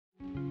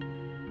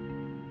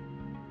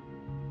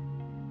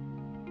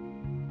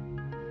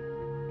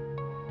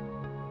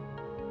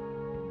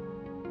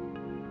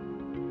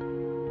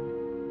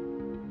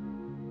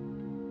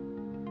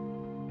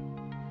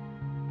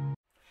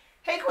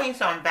Hey Queen,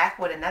 so I'm back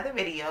with another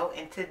video,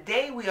 and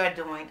today we are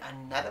doing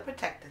another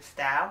protective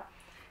style.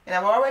 And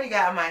I've already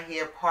got my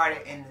hair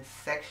parted in the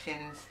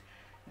sections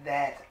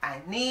that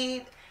I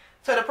need.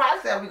 So the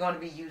products that we're going to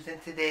be using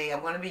today,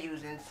 I'm going to be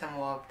using some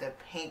of the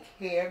pink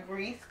hair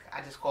grease.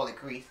 I just call it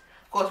grease.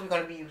 Of course, we're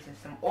going to be using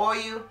some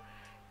oil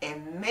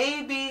and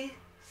maybe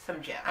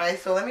some gel. Alright,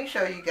 so let me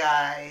show you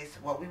guys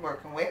what we're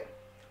working with.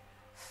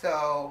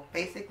 So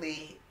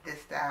basically, this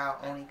style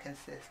only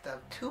consists of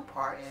two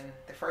parts, and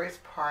the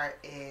first part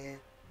is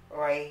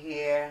right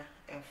here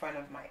in front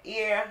of my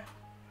ear,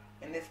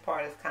 and this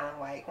part is kind of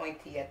like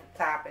pointy at the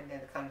top, and then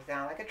it comes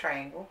down like a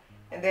triangle.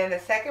 And then the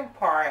second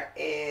part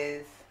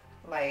is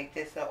like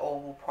just an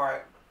oval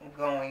part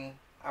going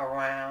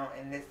around,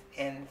 and this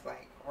ends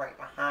like right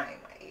behind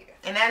my ear,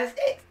 and that is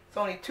it. It's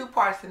only two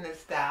parts in this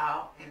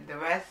style, and the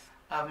rest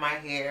of my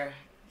hair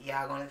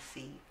y'all gonna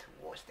see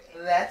towards the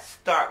end. Let's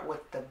start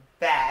with the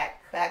back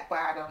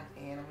bottom,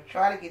 and I'm gonna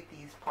try to get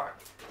these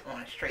parts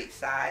on a straight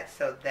side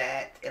so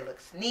that it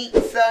looks neat.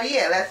 So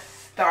yeah, let's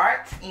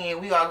start,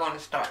 and we are going to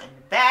start in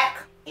the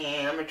back,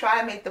 and I'm gonna try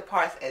to make the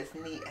parts as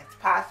neat as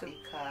possible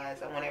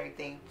because I want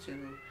everything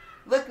to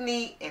look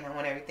neat and I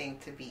want everything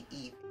to be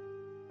even.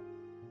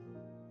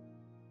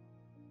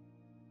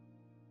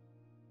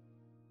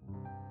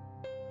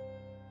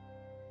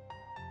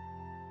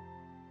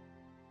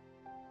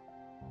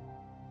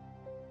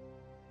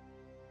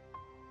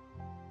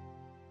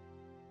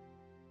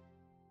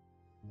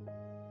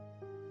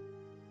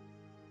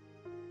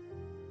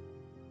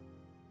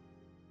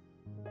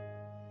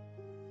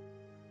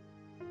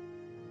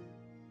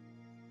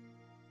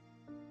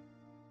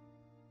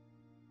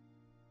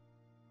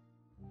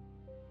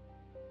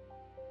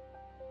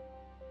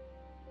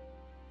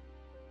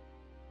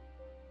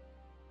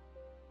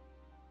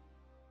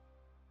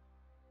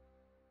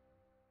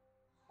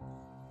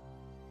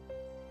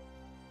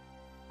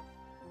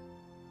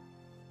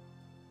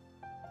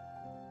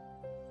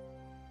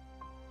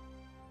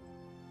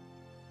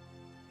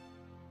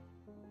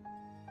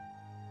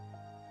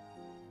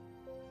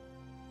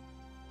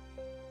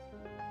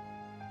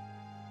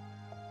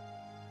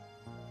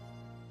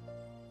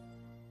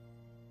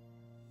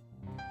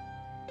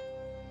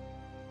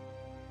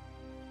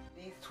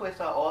 These twists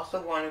are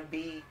also going to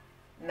be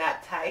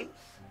knot tights,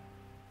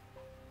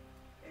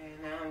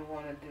 and now I'm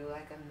going to do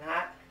like a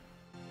knot.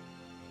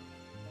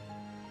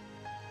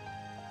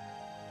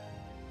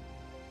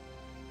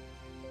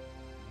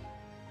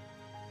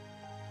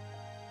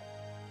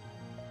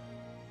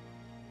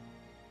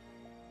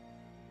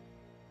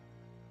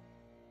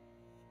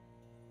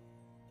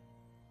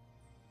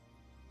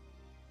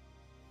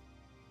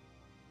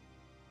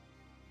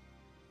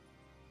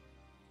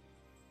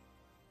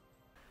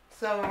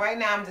 So right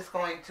now I'm just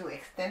going to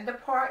extend the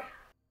part.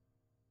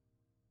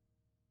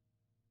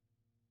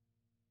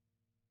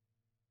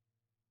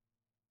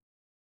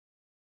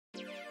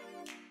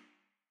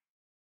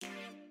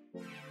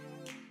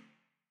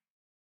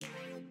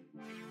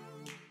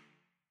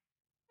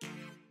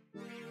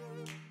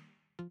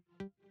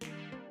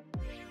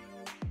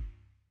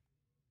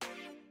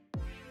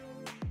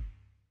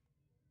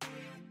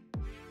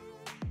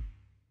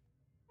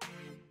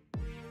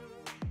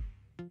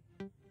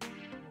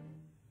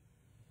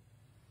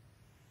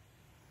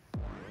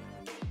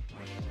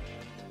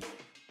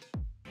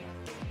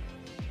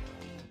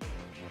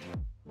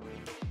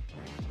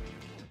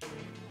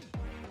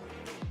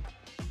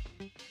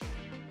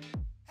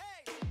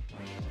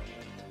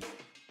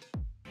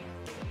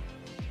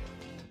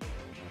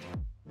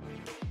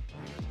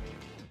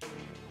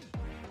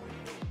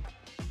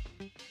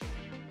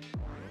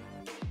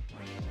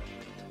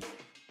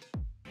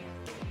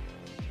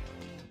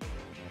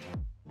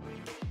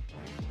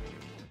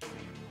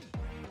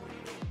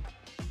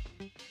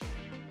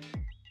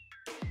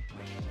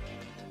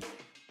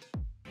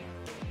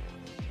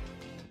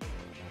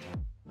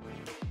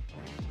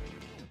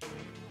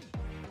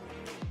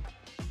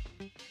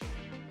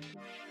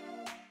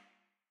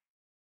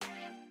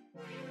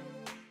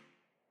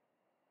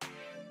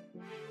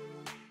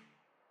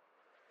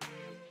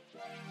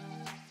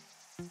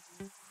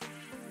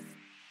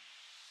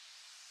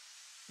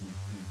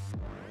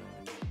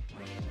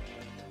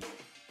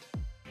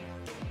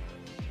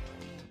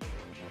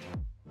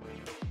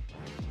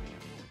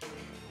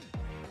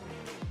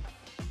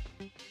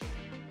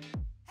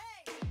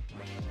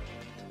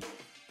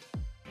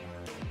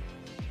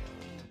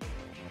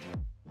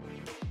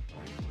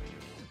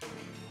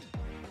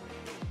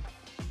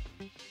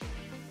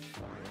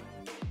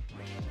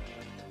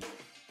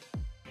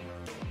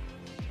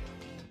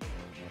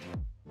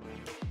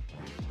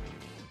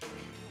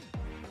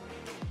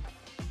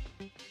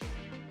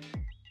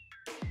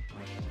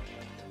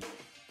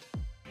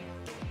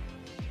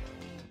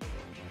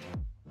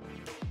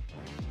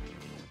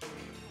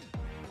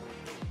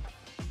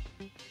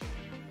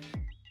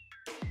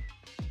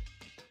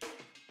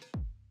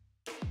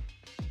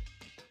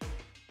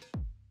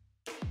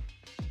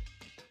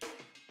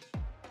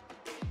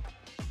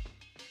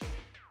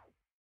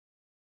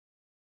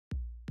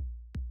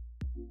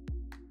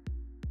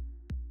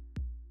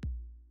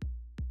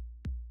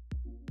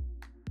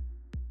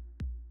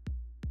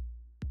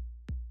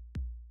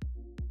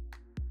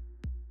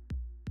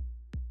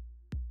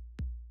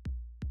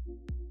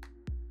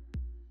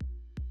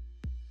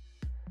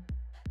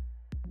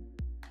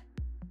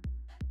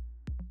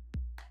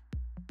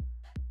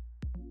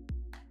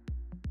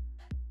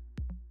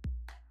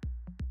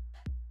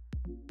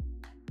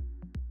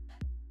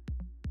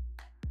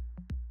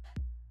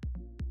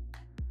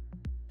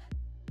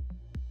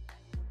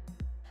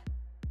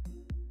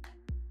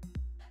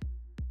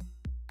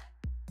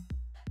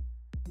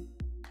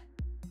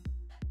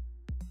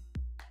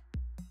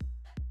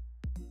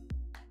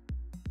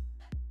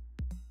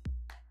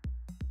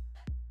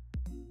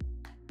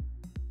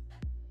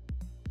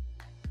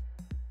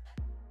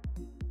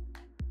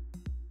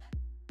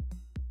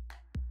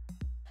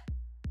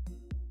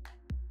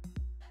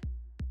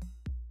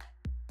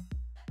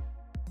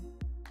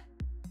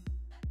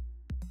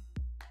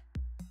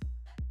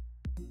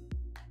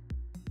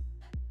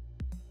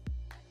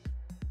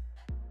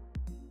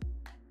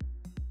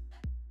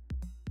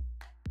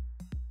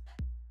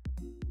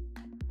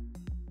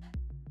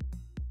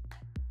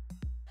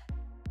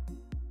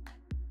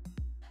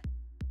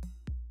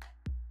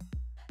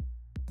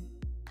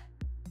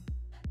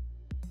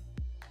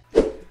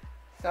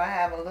 So I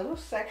have a little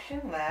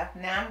section left.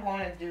 Now I'm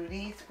going to do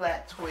these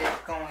flat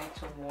twists going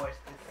towards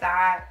the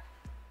side.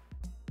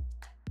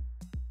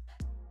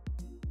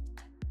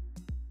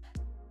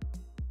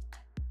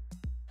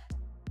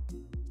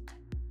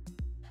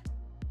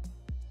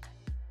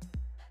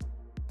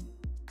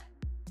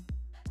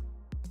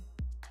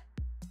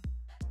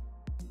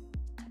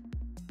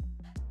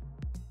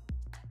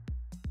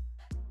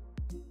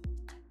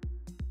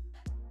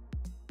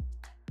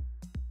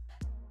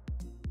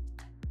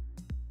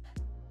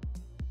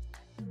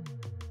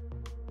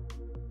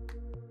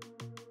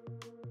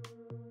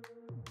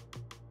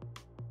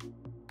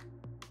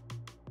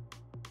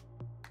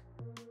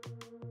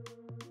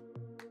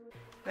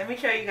 Let me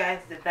show you guys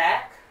the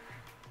back.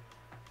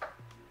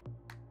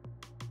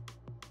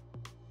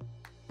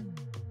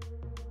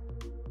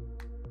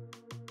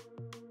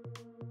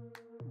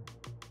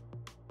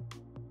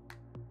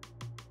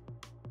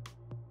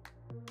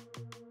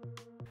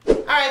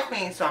 Alright,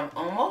 Queen, so I'm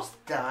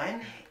almost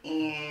done,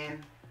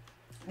 and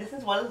this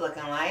is what it's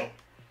looking like.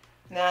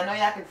 Now, I know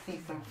y'all can see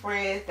some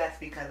frizz. That's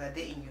because I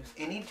didn't use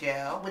any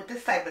gel. With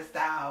this type of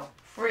style,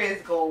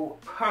 frizz go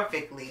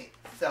perfectly.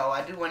 So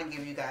I do want to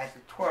give you guys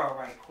a twirl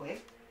right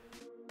quick.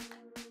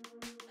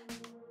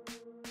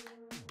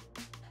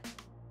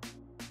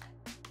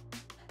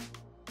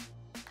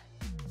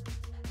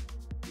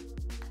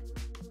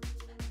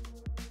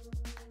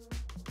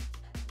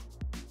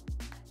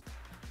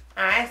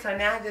 Alright, so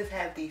now I just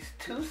have these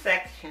two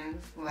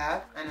sections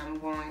left, and I'm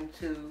going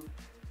to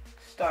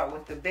start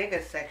with the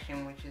bigger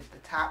section, which is the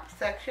top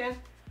section.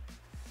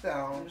 So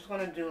I'm just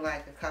going to do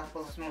like a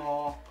couple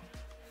small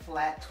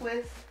flat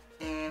twists,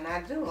 and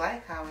I do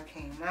like how it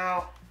came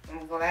out.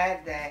 I'm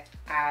glad that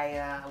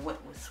I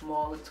went with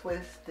smaller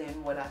twists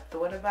than what I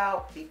thought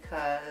about,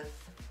 because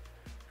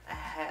I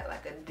had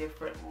like a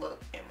different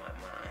look in my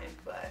mind,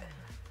 but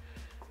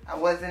I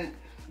wasn't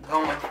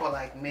going for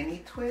like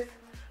mini twists.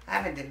 I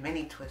haven't did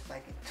mini twists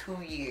like in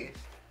 2 years.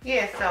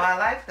 Yeah, so I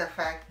like the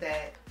fact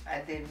that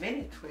I did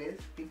mini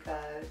twists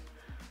because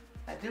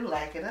I do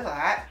like it a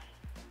lot.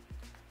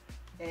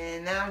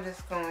 And now I'm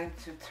just going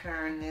to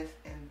turn this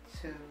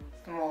into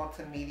small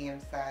to medium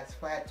sized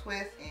flat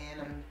twists,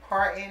 and I'm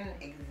parting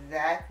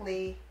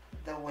exactly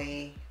the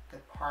way the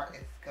part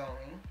is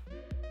going.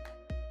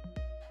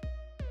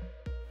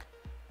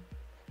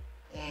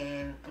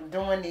 And I'm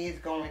doing these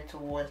going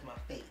towards my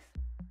face.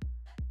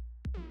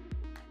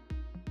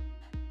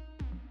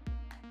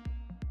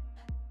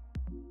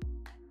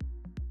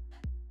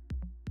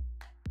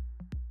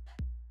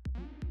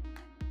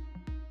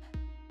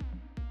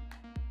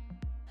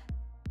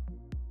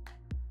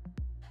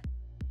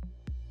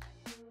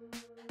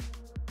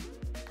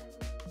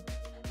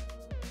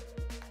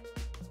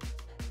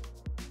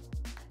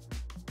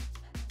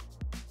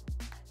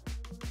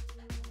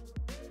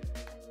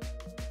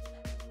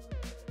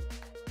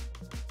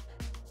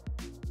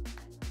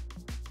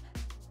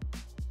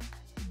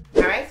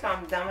 Alright, so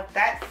I'm done with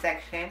that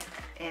section,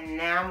 and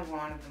now I'm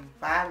going to the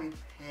bobby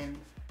pins.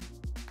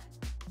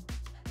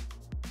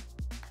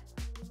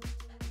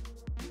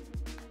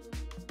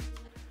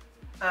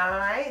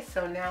 Alright,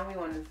 so now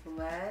we're on this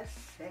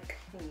last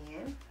section,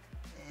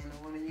 and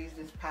I'm going to use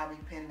this bobby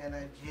pin that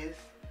I just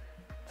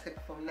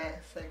took from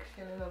that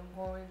section, and I'm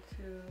going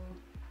to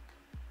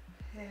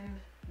pin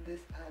this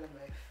out of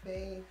my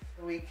face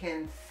so we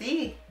can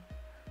see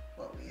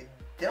what we're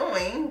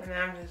doing. And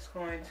I'm just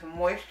going to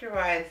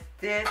moisturize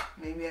this.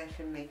 Maybe I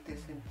should make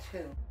this in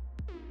two.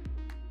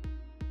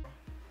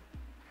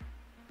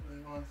 We're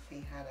going to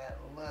see how that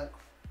looks.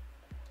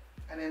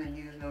 I didn't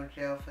use no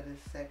gel for this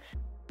section.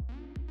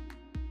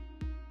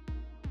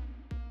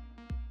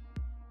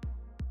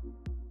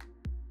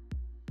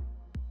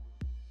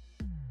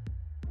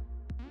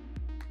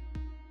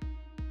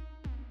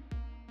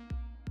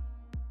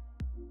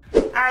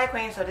 Alright,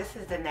 Queen, so this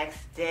is the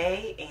next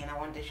day, and I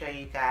wanted to show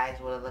you guys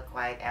what it looked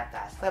like after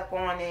I slept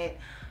on it.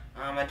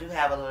 I do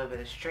have a little bit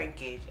of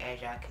shrinkage,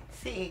 as y'all can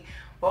see,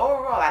 but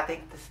overall I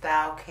think the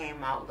style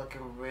came out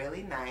looking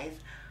really nice.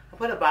 I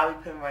put a bobby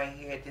pin right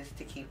here just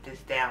to keep this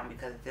down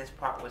because this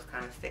part was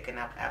kind of sticking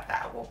up after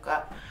I woke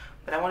up.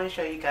 But I want to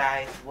show you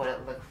guys what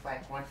it looks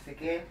like once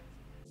again.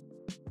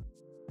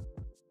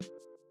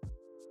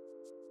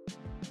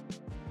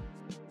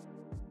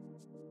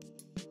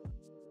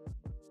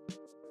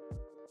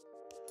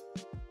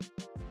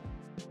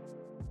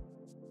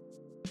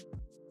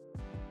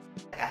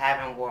 I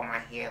haven't worn my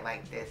hair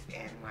like this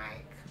in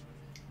like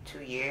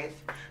 2 years.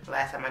 The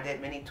last time I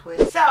did mini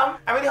twists. So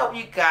I really hope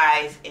you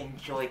guys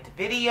enjoyed the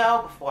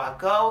video. Before I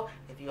go,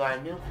 if you are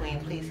a new queen,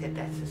 please hit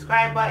that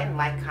subscribe button,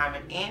 like,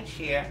 comment, and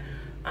share.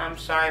 I'm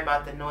sorry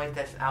about the noise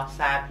that's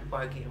outside. People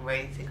are getting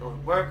ready to go to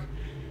work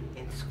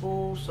and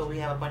school, so we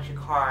have a bunch of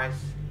cars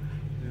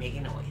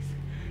making noise.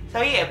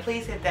 So yeah,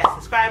 please hit that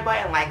subscribe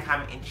button, like,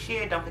 comment, and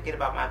share. Don't forget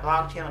about my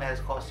vlog channel that is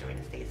called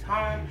Serena Stays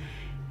Home.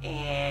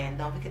 And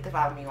don't forget to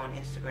follow me on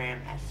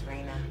Instagram at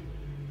Serena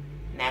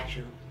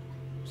Natural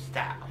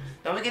Styles.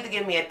 Don't forget to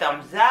give me a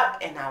thumbs up,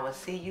 and I will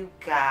see you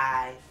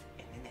guys